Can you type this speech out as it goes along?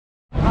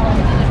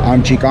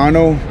I'm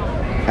Chicano,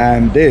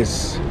 and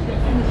this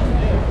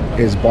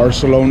is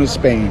Barcelona,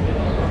 Spain.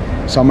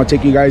 So I'm gonna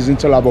take you guys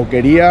into La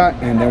Boqueria,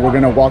 and then we're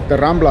gonna walk the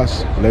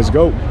Ramblas. Let's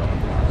go.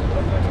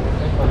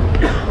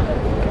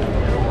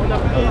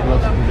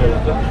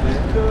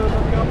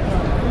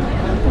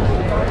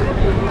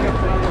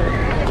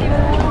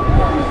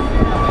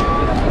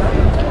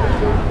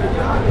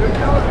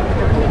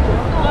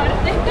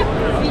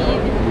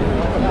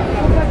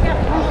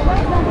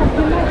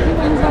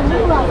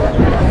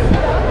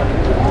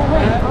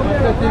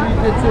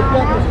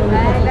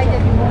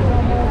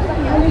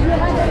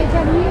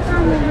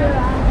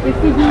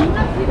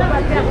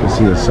 You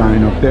see a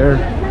sign up there.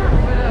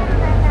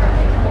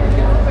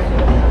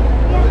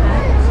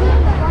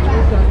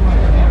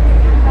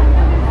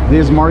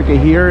 This market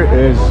here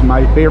is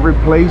my favorite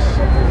place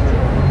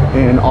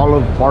in all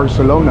of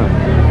Barcelona.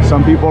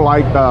 Some people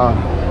like the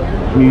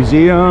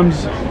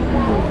museums,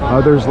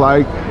 others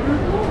like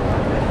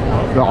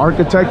the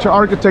architecture.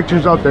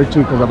 Architecture's out there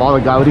too because of all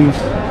the Gaudis.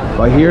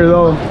 But here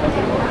though,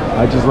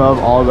 I just love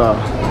all the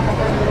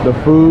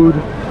food,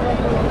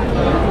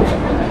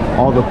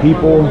 all the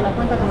people,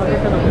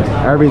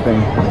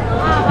 everything.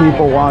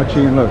 People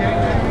watching. Look,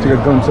 to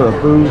go into the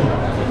food.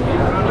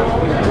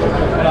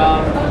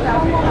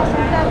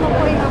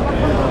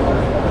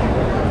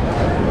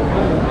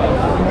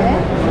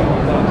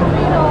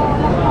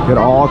 Get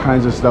all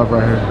kinds of stuff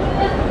right here.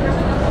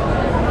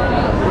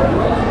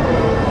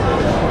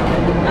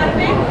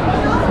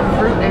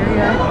 Fruit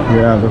area.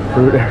 Yeah, the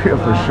fruit area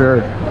for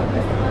sure.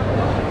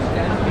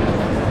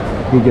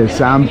 You get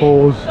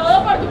samples.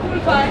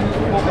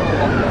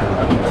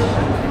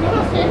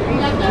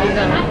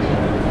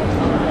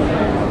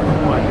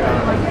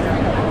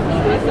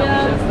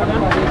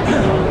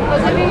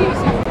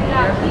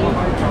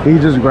 You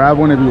can just grab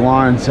one if you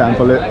want and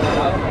sample it.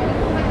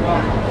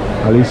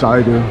 At least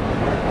I do.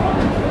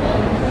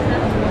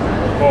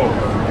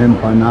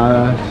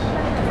 Empanadas.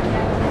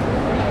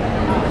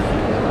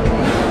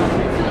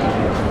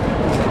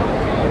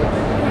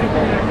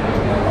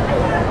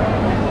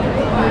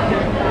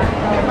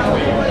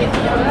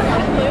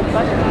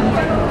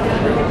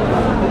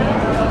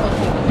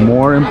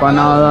 More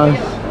empanadas.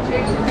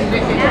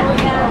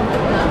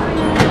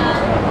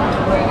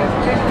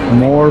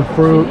 More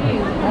fruit.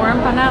 More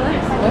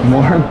empanadas.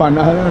 More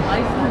empanadas.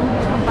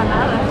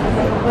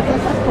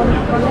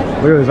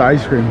 Look at this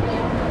ice cream.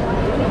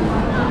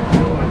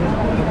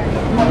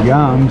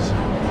 Yums.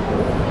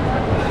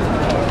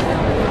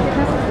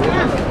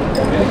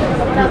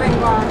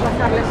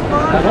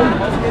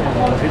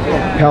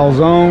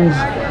 Calzones.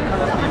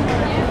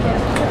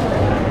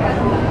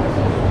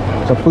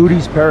 It's a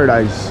foodie's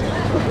paradise.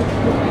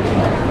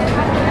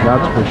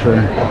 That's for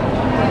sure.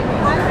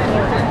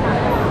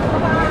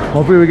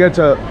 Hopefully we get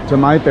to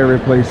my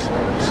favorite place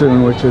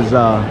soon, which is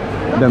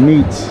the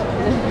meats.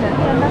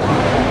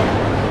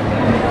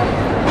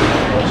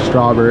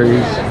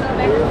 Strawberries.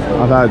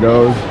 I've had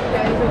those.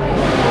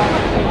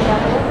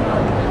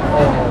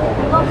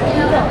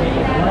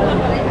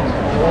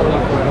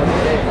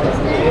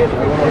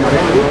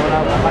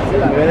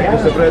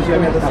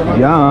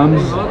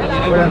 Yums.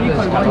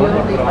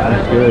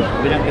 That's good.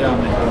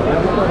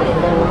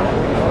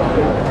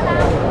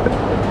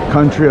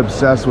 Country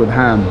obsessed with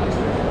ham.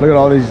 Look at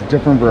all these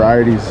different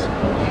varieties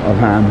of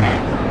ham.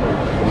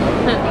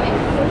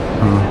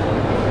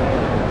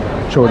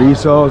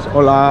 Chorizos.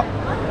 Hola.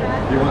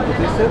 You want to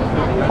taste it?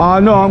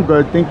 No, I'm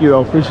good. Thank you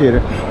though. Appreciate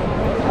it.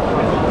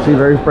 See,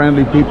 very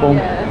friendly people.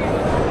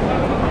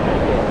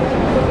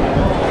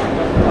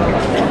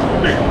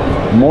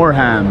 More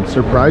ham.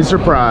 Surprise,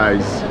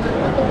 surprise.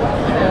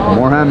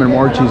 More ham and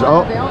more cheese.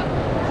 Oh.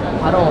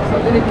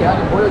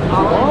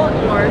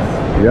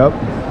 Yep.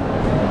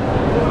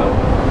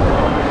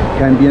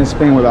 Can't be in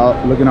Spain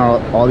without looking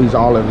at all these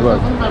olives.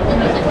 Look.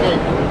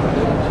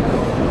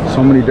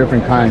 So many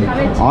different kinds.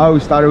 I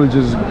always thought it was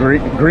just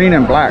green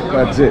and black.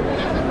 That's it.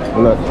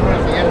 Look.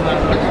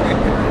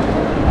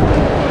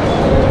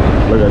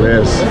 Look at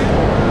this.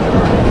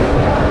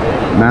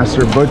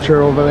 Master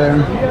Butcher over there.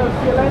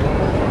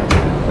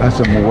 That's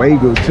some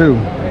Wagyu too.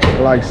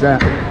 Who likes that?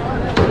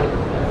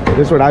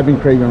 This is what I've been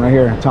craving right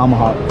here.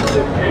 Tomahawk.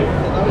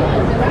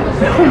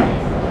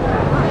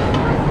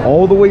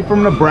 All the way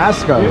from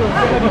Nebraska.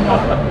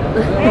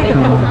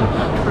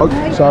 Oh,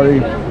 sorry.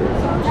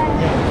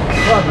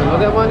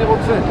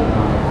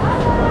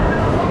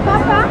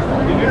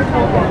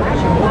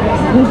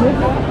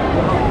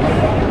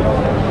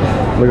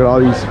 Look at all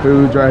these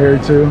foods right here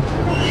too.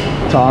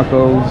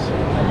 Tacos.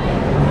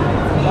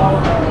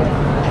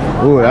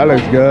 Ooh, that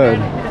looks good.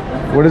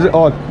 What is it?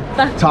 Oh,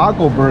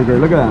 taco burger.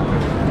 Look at that.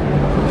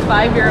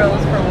 €5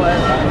 for what?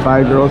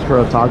 €5 for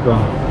a taco.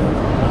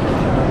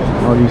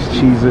 All these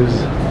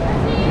cheeses.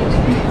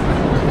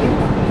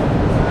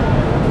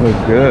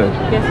 Looks good.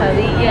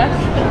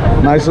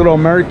 Quesadilla. Nice little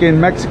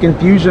American-Mexican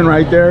fusion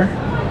right there.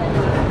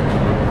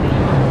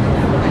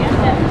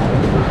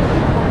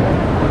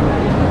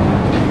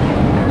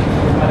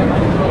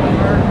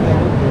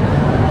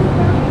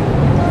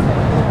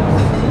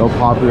 So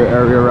popular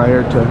area right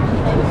here too.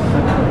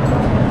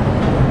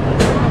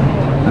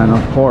 And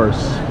of course,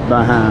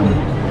 the ham.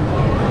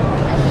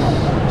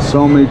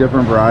 So many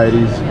different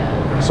varieties.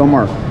 Some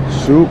are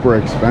super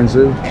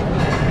expensive,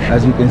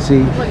 as you can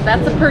see. Look,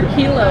 that's a per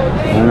kilo.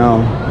 I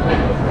know.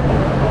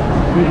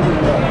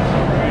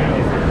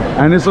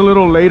 And it's a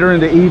little later in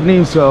the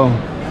evening, so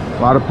a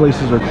lot of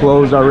places are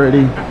closed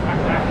already. Like,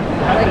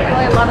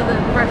 probably a lot of the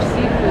fresh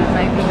seafood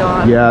might be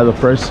gone. Yeah, the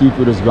fresh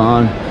seafood is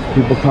gone.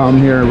 People come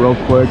here real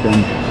quick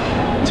and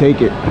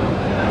take it.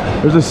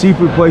 There's a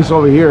seafood place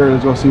over here.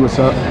 Let's go see what's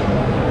up.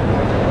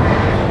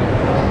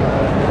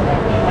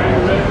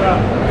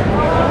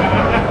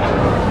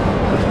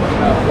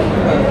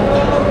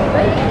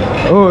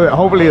 Oh,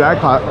 hopefully that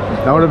caught.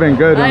 That would have been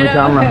good on the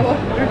camera.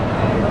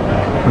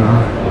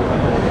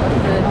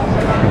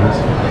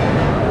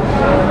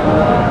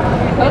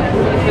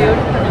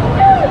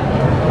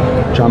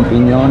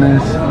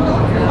 Champiñones,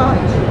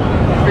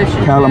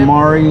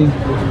 calamari,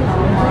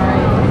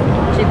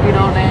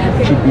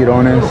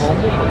 chipirones.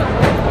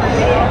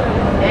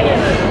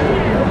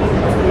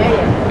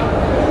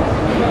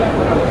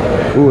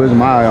 Ooh, it's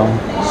mild.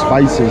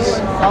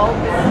 Spices.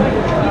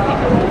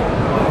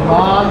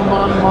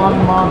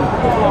 Mom.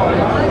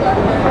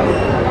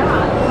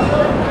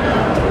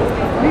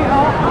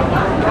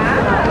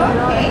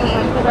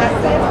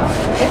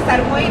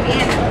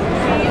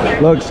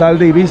 Look, sal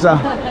de Ibiza.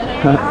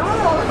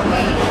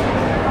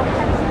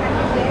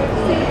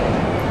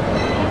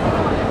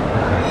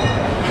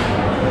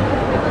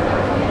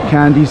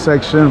 Candy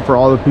section for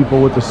all the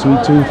people with the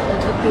sweet tooth.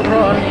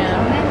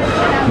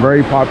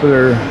 Very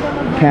popular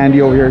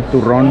candy over here,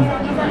 turron.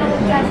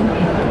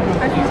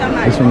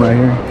 This one right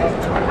here.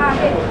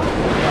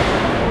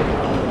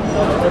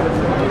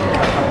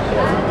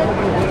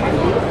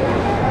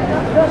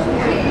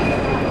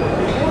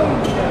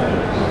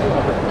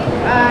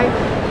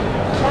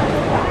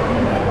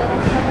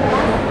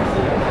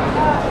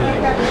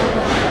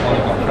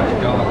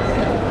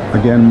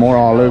 Again, more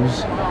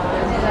olives.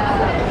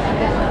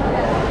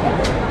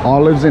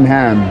 Olives and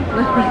ham.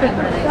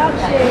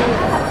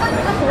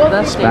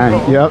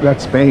 Spain. Yep,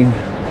 that's Spain.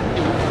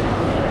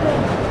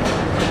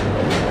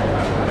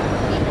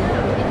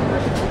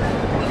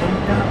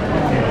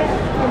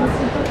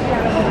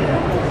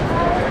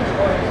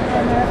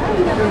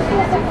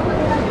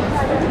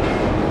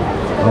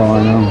 Oh,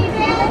 I know.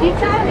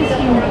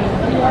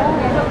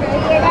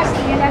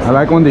 I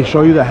like when they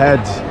show you the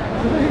heads.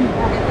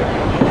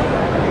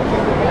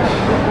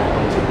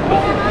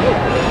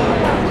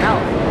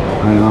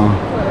 I know.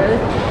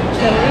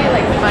 Chili,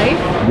 like spice?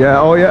 Yeah,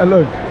 oh yeah,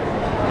 look.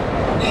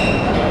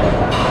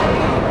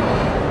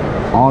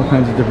 All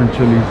kinds of different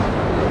chilies.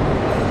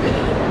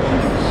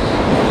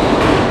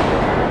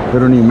 They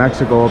don't need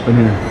Mexico up in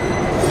here.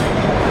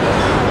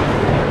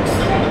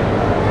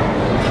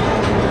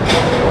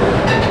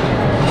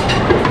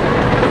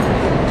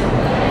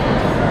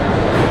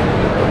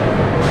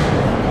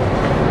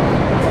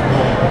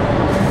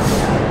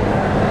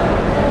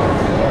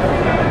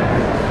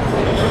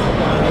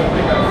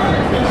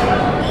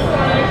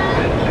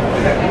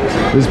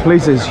 This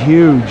place is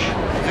huge.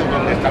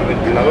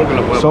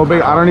 So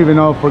big, I don't even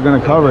know if we're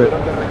gonna cover it.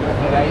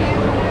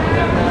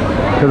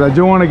 Because I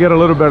do want to get a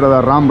little bit of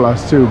the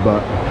Ramblas too,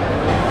 but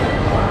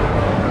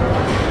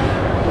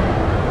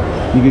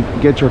you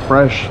can get your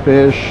fresh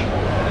fish,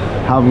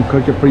 have them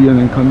cook it for you, and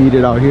then come eat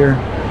it out here.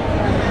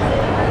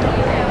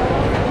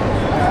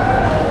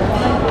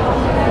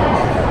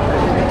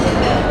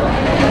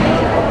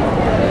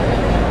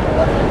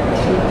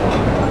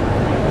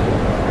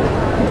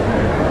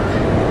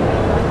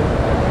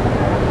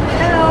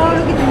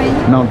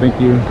 No, thank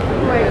you.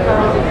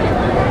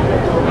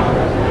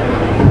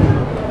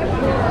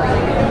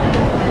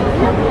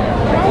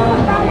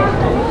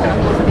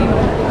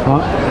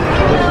 Huh?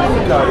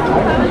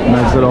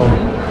 Nice little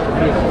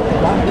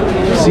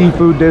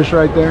seafood dish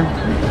right there.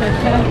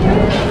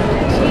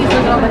 Cheese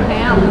is on the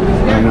ham.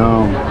 I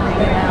know.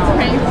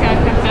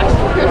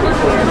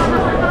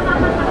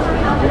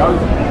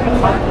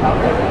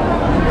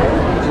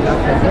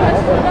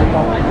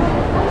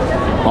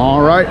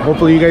 All right,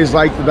 hopefully you guys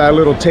liked that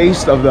little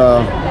taste of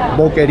the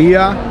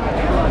Boqueria.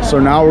 So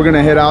now we're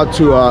gonna head out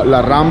to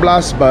La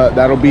Ramblas, but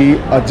that'll be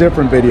a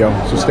different video,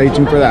 so stay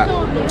tuned for that.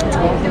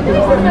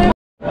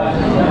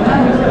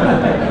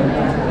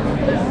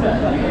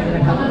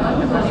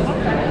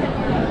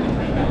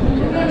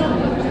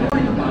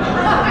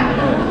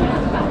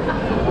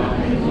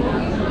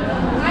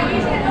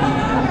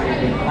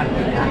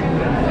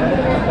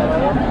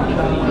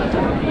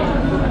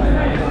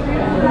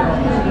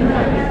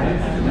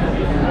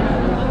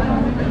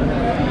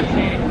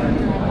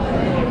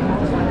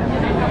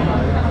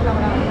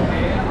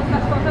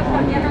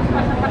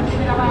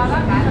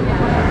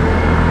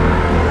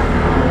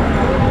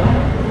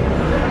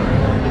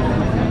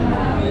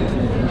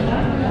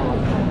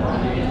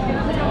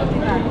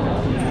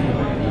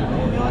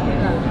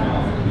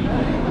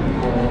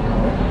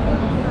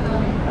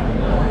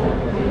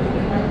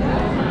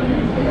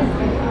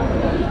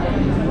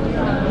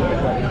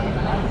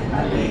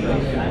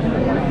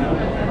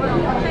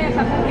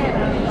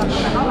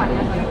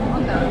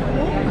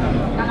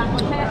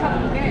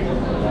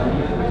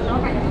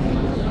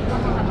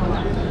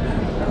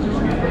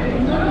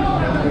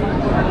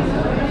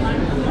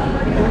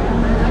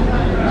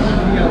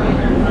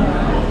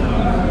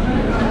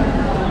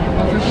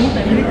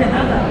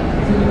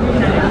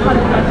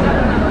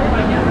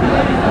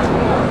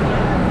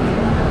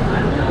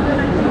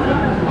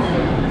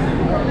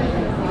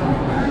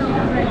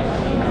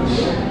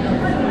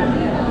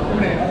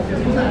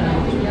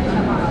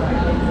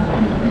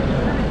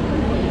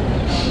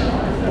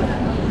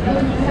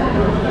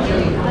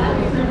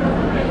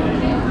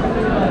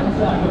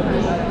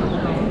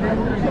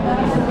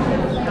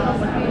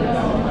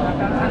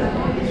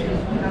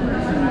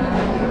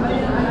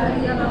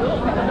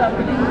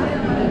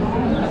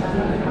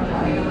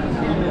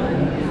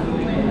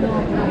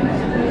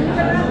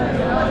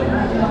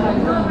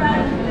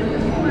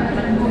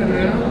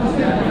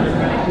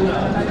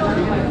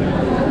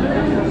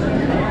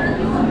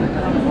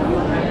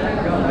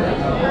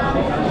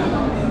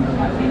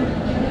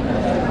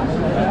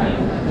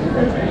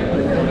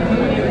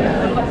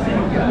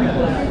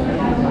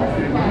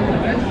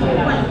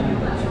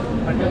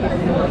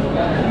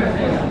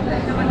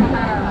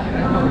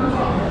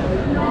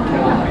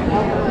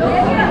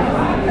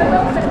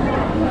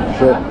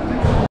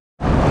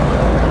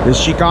 It's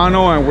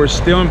Chicano and we're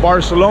still in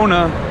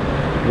Barcelona.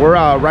 We're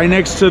right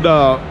next to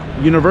the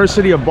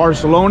University of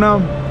Barcelona,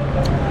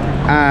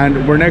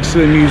 and we're next to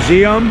the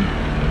Museum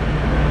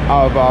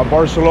of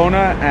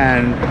Barcelona.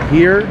 And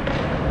here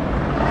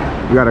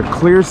we got a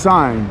clear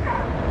sign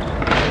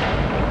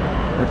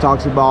that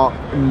talks about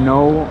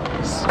no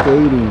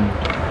skating,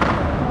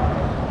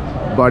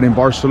 but in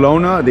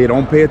Barcelona they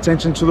don't pay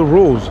attention to the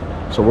rules,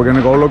 so we're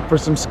gonna go look for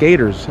some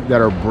skaters that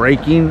are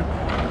breaking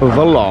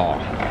the law.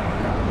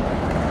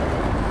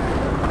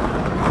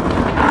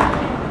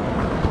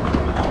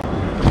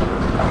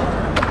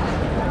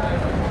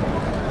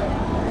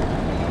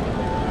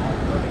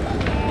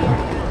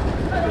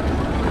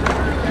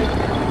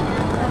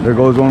 There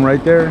goes one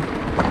right there.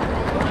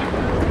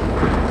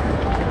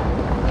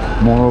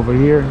 More over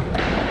here.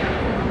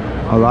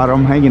 A lot of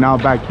them hanging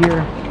out back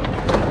here.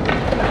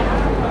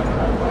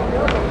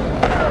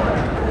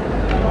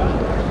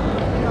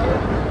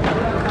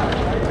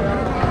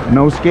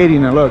 No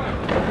skating, and look.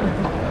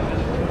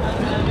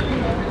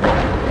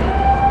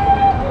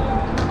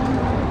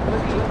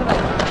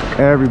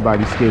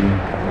 Everybody's skating.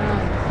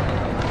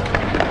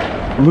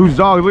 Loose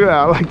dogs, look at that,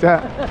 I like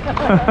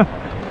that.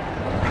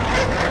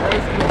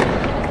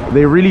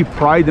 They really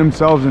pride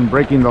themselves in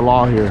breaking the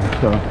law here,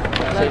 so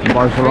in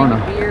Barcelona.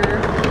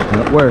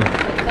 Where?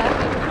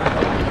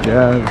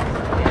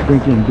 Yeah,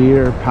 drinking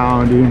beer,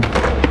 pounding.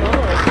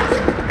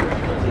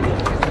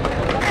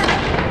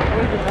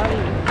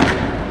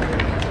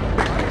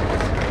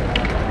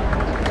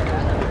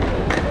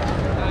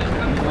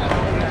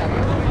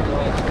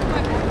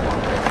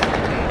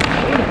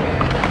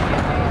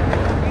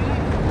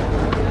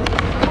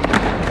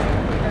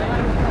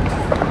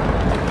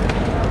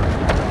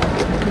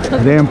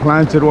 They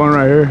implanted one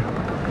right here.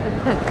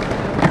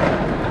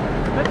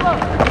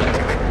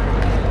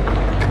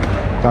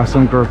 Got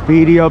some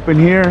graffiti up in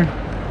here.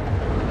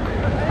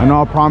 I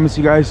know I promised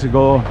you guys to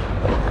go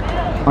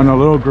on a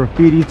little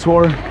graffiti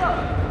tour.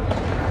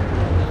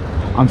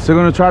 I'm still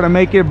gonna try to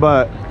make it,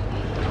 but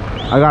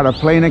I got a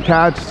plane to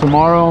catch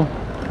tomorrow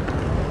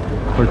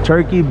for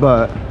Turkey.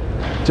 But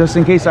just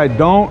in case I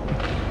don't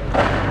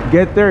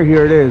get there,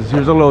 here it is.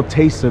 Here's a little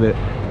taste of it.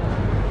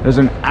 There's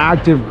an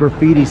active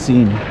graffiti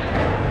scene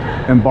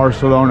in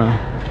Barcelona,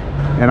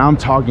 and I'm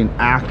talking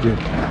active.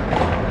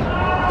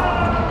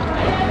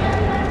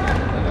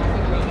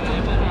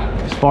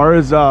 As far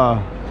as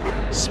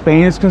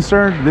Spain is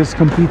concerned, this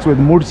competes with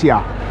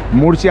Murcia.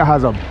 Murcia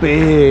has a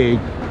big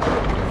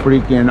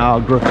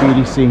freaking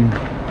graffiti scene.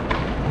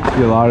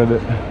 See a lot of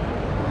it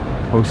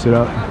posted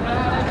up.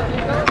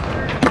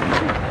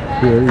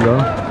 Here you go.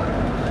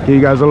 Give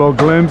you guys a little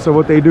glimpse of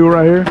what they do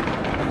right here.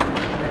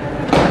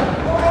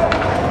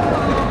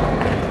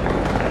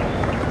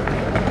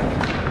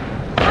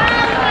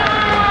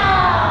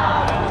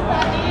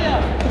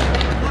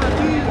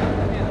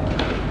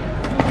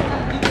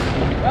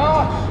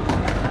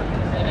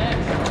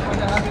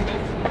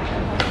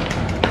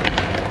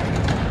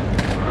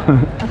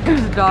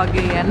 There's a dog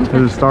again.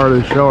 There's the start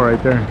of the show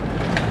right there.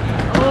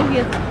 Oh, he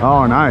has.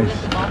 Oh, nice.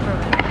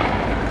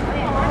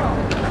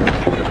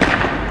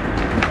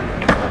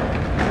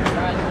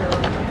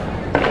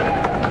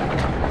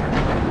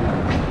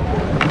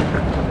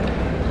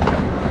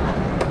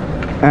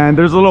 And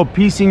there's a little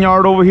piecing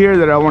yard over here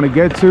that I want to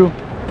get to.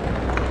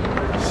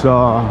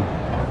 So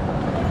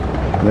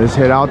let's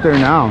head out there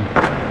now.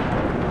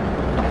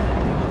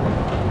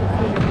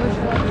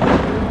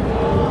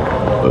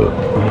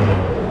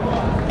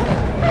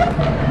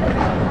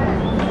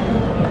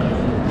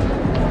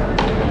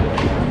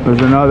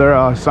 There's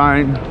another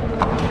sign,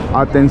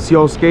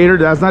 Atención Skater.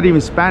 That's not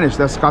even Spanish,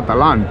 that's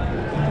Catalan,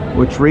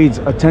 which reads,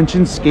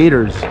 attention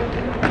skaters.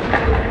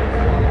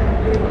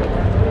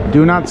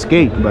 Do not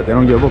skate, but they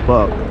don't give a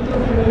fuck.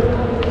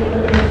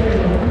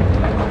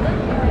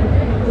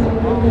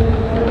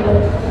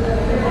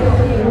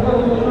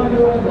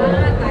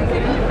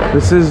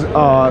 This is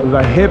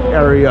the hip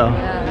area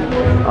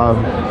of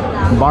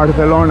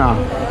Barcelona.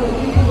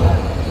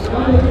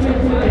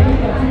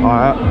 All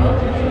right.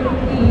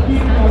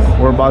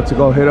 We're about to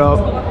go hit up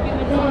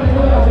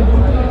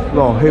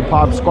little hip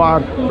hop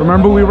squad.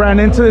 Remember we ran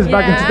into this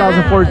back in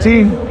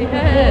 2014?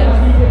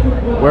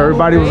 Yes. Where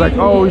everybody was like,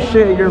 oh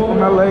shit, you're from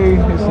LA.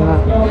 It's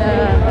not.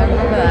 Yeah, I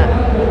remember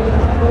that.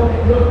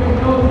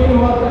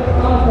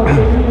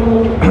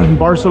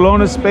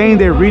 Barcelona, Spain,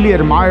 they really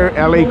admire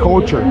LA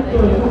culture.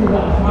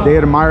 They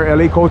admire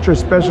LA culture,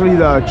 especially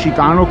the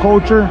Chicano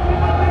culture.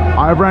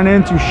 I've run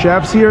into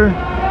chefs here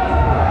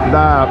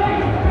that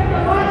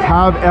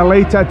have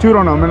LA tattooed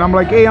on them, and I'm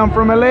like, hey, I'm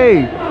from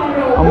LA.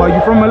 I'm like,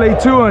 you from LA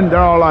too? And they're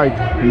all like,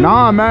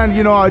 nah, man,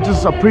 you know, I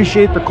just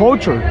appreciate the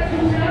culture.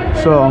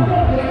 So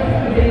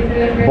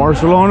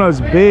Barcelona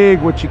is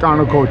big with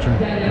Chicano culture.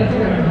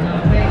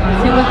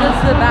 See what this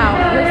is about.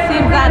 This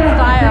seems that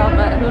style,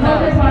 but who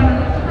knows?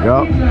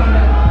 Yep.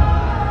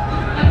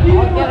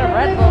 I'll get a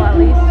Red Bull at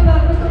least.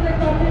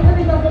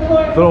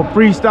 Little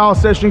freestyle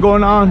session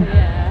going on.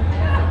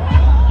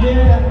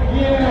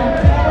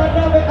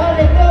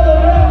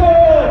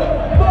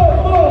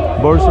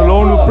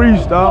 Barcelona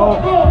freestyle.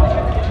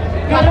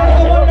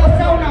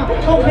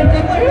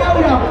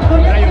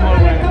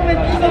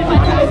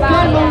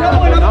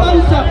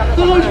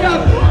 Todo el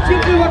rap,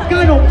 siempre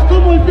bacano,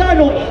 como el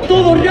Dano,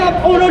 todo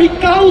rap, honor y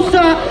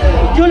causa.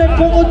 Yo le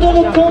pongo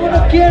todo como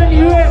no quieren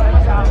ni ver.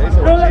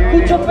 No la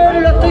escucho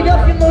pero la estoy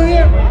haciendo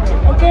bien.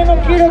 Aunque no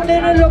quiero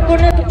tenerlo con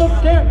estos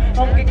top 10.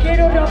 Aunque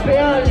quiero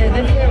rapearle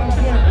de 100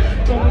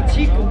 con mi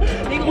chico,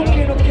 digo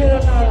que no queda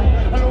nada.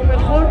 A lo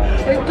mejor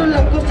esto es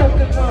la cosa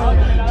que más.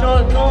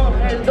 No,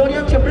 el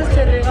Dorian siempre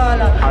se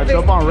regala. I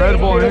jump on Red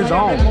Bull in his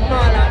own.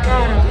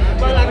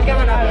 Mala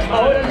cara,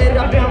 ahora le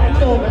rapeamos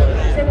todo.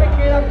 Se me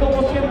queda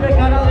como siempre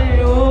cara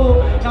de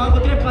hago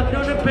 3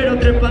 patrones, pero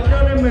 3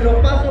 patrones me los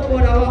paso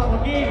por abajo.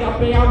 Aquí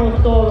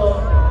rapeamos todo.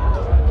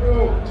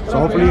 So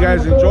hopefully you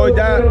guys enjoyed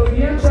that.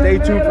 Stay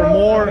tuned for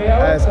more,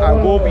 as I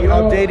will be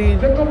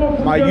updating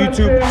my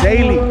YouTube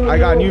daily. I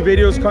got new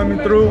videos coming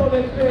through,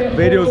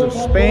 videos of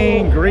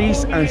Spain,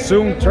 Greece, and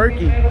soon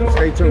Turkey.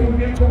 Stay tuned.